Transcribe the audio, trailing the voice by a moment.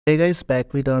Hey guys,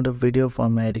 back with another video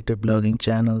from my edited blogging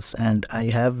channels, and I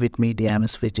have with me the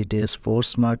Amazfit Gts 4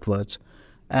 smartwatch.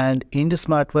 And in the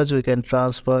smartwatch we can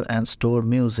transfer and store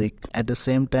music. At the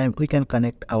same time we can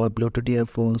connect our Bluetooth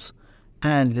earphones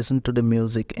and listen to the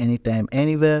music anytime,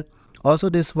 anywhere.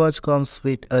 Also, this watch comes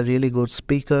with a really good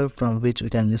speaker from which we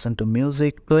can listen to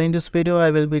music. So in this video I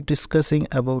will be discussing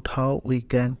about how we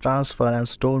can transfer and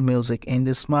store music in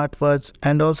the smartwatch,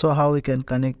 and also how we can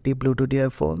connect the Bluetooth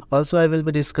earphone. Also, I will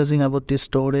be discussing about the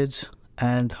storage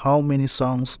and how many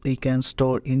songs we can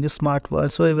store in the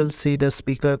smartwatch. So we will see the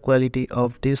speaker quality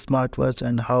of this smartwatch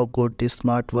and how good this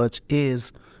smartwatch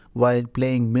is while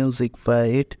playing music via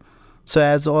it. So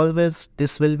as always,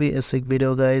 this will be a sick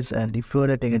video guys, and if you are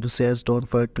a tech enthusiast, don't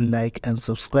forget to like and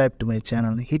subscribe to my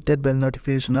channel. Hit that bell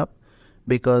notification up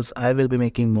because I will be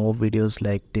making more videos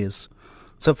like this.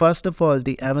 So first of all,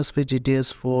 the Amazfit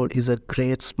GTS 4 is a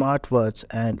great smartwatch,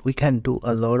 and we can do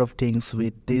a lot of things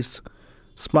with this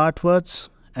smartwatch.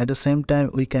 At the same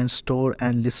time we can store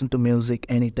and listen to music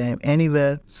anytime,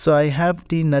 anywhere. So I have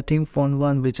the Nothing Phone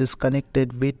 1 which is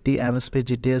connected with the Amazfit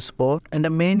GTS 4, and the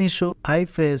main issue I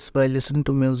face while listening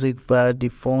to music via the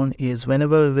phone is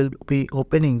whenever we will be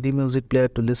opening the music player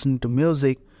to listen to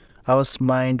music, our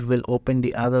mind will open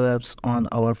the other apps on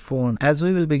our phone as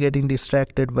we will be getting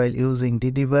distracted while using the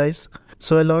device.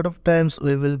 So a lot of times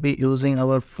we will be using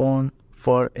our phone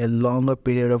for a longer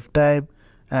period of time,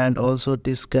 and also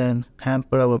this can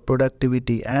hamper our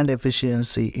productivity and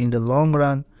efficiency in the long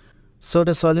run. So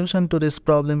the solution to this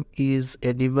problem is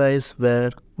a device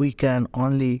where we can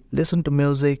only listen to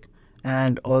music,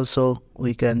 and also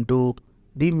we can do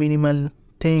the minimal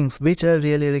things which are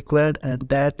really required, and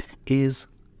that is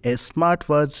a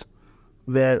smartwatch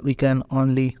where we can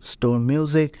only store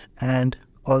music and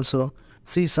also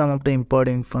see some of the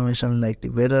important information like the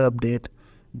weather update,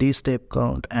 the step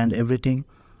count and everything.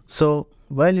 So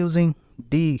while using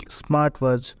the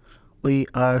smartwatch, we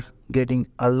are getting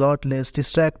a lot less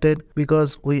distracted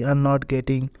because we are not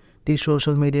getting the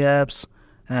social media apps,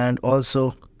 and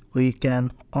also we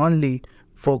can only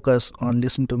focus on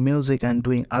listening to music and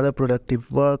doing other productive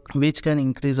work which can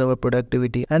increase our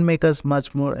productivity and make us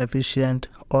much more efficient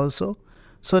also.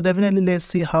 So definitely let's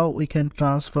see how we can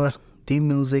transfer the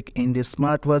music in the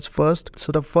smartwatch first.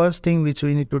 So the first thing which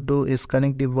we need to do is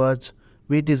connect the watch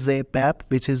with the Zape app,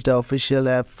 which is the official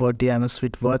app for the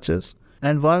Amazfit watches.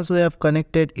 And once we have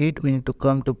connected it, we need to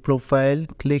come to profile,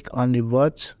 click on the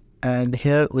watch, and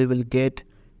here we will get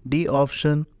the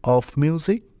option of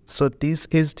music. So this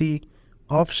is the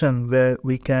option where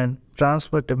we can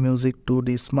transfer the music to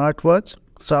the smartwatch.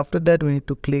 So after that we need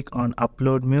to click on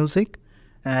upload music,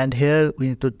 and here we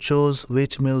need to choose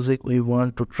which music we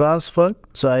want to transfer.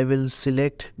 So I will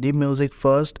select the music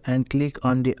first and click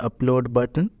on the upload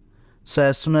button. So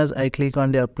as soon as I click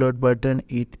on the upload button,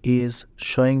 it is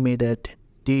showing me that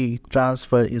the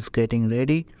transfer is getting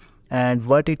ready, and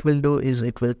what it will do is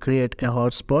it will create a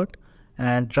hotspot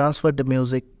and transfer the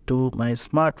music to my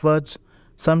smartwatch.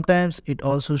 Sometimes it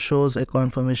also shows a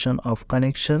confirmation of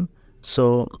connection.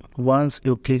 So once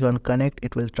you click on connect,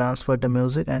 it will transfer the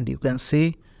music, and you can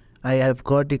see I have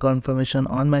got the confirmation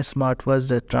on my smartwatch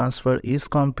that transfer is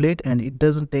complete, and it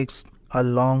doesn't take a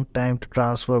long time to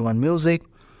transfer one music.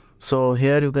 So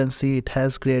here you can see it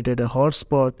has created a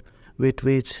hotspot with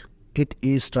which it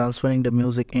is transferring the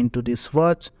music into this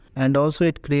watch, and also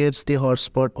it creates the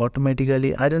hotspot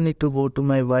automatically. I don't need to go to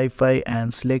my Wi-Fi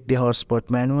and select the hotspot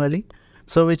manually,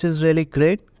 so which is really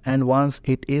great. And once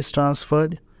it is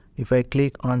transferred, if I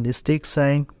click on the stick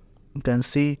sign, you can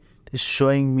see it is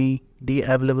showing me the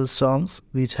available songs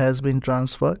which has been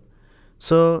transferred.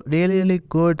 So really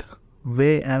good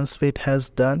way Amazfit has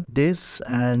done this,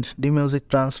 and the music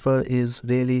transfer is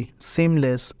really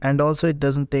seamless, and also it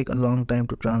doesn't take a long time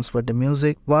to transfer the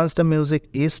music. Once the music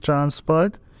is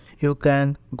transferred, you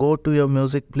can go to your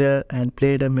music player and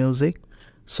play the music.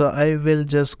 So I will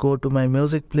just go to my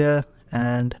music player,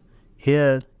 and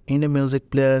here in the music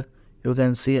player you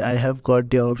can see I have got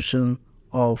the option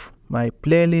of my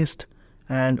playlist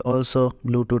and also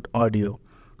Bluetooth audio.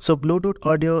 So Bluetooth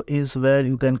audio is where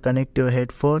you can connect your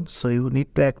headphones. So you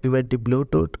need to activate the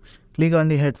Bluetooth. Click on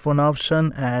the headphone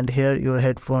option, and here your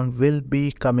headphone will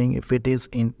be coming if it is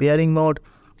in pairing mode,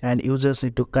 and you just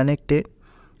need to connect it.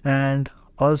 And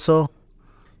also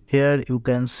here you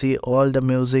can see all the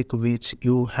music which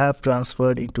you have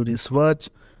transferred into this watch.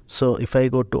 So if I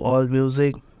go to all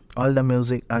music, all the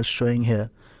music are showing here.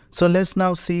 So let's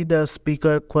now see the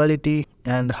speaker quality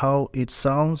and how it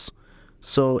sounds.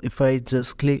 So if I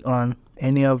just click on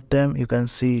any of them, you can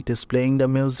see it is playing the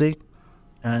music,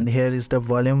 and here is the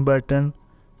volume button,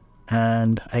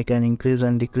 and I can increase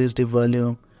and decrease the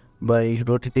volume by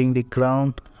rotating the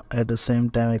crown. At the same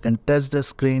time, I can touch the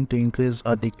screen to increase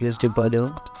or decrease the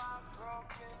volume.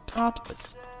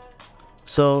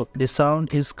 So the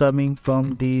sound is coming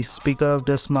from the speaker of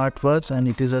the smartwatch, and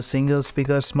it is a single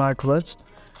speaker smartwatch,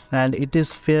 and it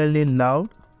is fairly loud.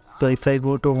 So if I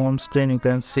go to home screen, you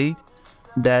can see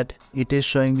that it is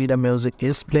showing me the music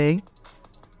is playing.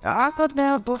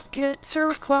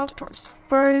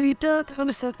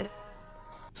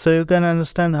 So you can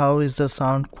understand how is the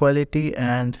sound quality,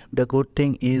 and the good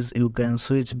thing is you can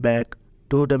switch back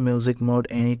to the music mode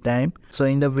anytime. So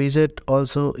in the widget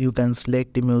also you can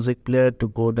select the music player to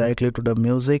go directly to the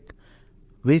music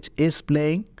which is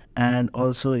playing, and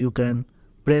also you can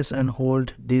press and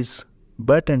hold this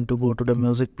button to go to the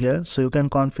music player. So you can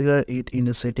configure it in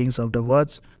the settings of the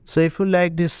watch. So if you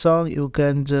like this song, you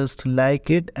can just like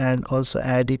it and also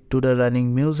add it to the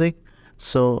running music,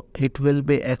 so it will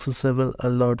be accessible a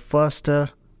lot faster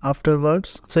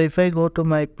afterwards. So if I go to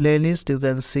my playlist, you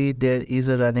can see there is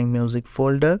a running music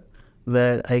folder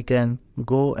where I can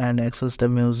go and access the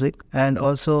music, and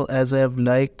also as I have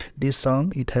liked this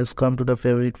song, it has come to the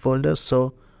favorite folder,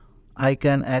 so I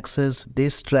can access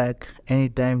this track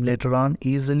anytime later on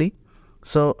easily.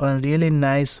 So a really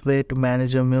nice way to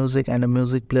manage your music, and the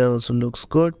music player also looks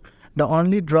good. The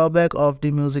only drawback of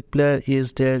the music player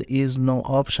is there is no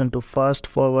option to fast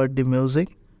forward the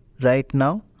music right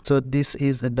now. So this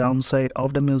is a downside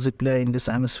of the music player in this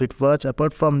Amazfit watch.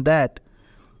 Apart from that,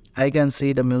 I can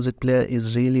see the music player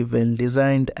is really well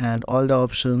designed, and all the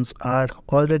options are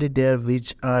already there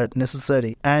which are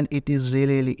necessary, and it is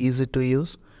really easy to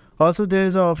use. Also there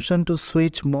is an option to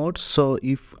switch modes. So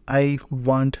if I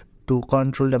want to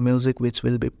control the music which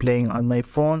will be playing on my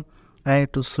phone, I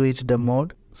need to switch the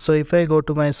mode. So if I go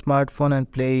to my smartphone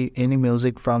and play any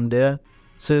music from there,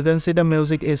 so you can see the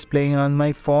music is playing on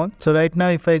my phone. So right now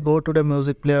if I go to the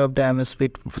music player of the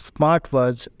Amazfit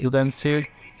smartwatch, you can see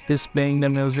is playing the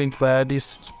music via this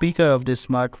speaker of the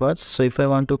smartwatch. So if I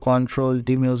want to control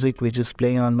the music which is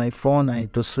playing on my phone, I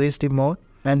have to switch the mode,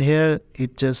 and here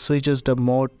it just switches the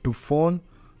mode to phone,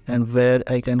 and where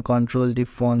I can control the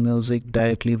phone music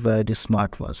directly via the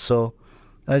smartwatch. So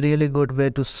a really good way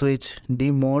to switch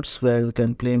the modes where you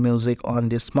can play music on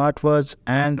the smartwatch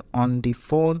and on the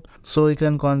phone, so we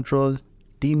can control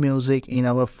the music in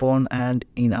our phone and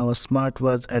in our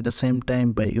smartwatch at the same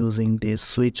time by using this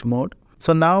switch mode.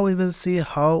 So now we will see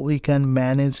how we can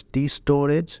manage the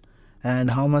storage and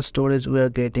how much storage we are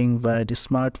getting via the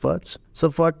smartwatch.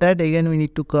 So for that, again we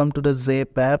need to come to the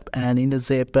Zap app, and in the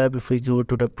Zap app if we go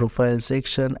to the profile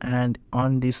section and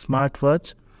on the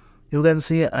smartwatch, you can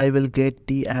see I will get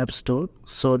the app store.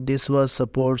 So this was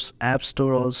supports app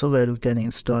store also, where we can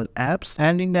install apps,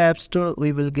 and in the app store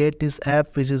we will get this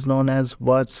app which is known as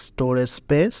watch storage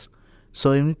space.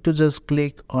 So you need to just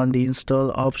click on the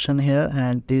install option here,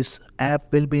 and this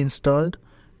app will be installed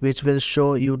which will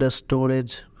show you the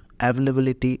storage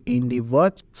availability in the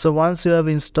watch. So once you have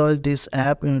installed this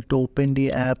app, you need to open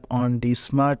the app on the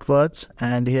smartwatch,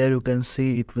 and here you can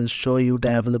see it will show you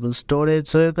the available storage.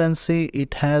 So you can see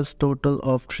it has total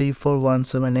of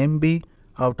 3417 MB,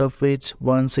 out of which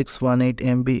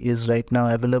 1618 MB is right now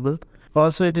available.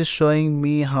 Also it is showing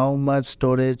me how much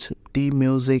storage the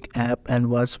music app and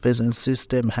watch face and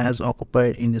system has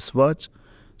occupied in this watch.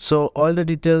 So all the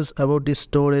details about the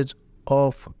storage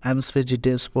of Amazfit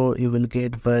GTS 4 you will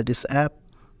get via this app,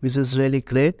 which is really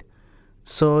great.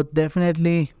 So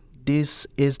definitely this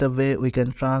is the way we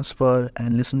can transfer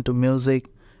and listen to music,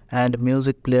 and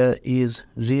music player is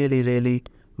really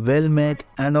well made,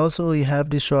 and also we have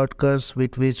the shortcuts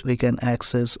with which we can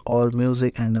access all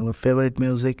music and our favorite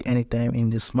music anytime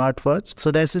in the smartwatch. So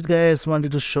that's it guys,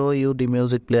 wanted to show you the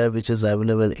music player which is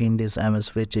available in this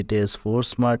Amazfit GTS 4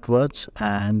 smartwatch,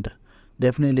 and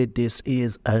definitely this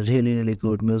is a really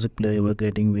good music player you are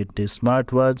getting with this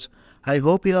smartwatch. I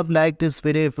hope you have liked this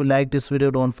video. If you like this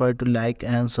video, don't forget to like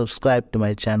and subscribe to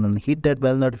my channel. Hit that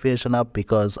bell notification up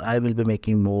because I will be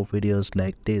making more videos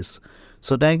like this.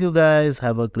 So thank you guys.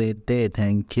 Have a great day.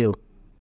 Thank you.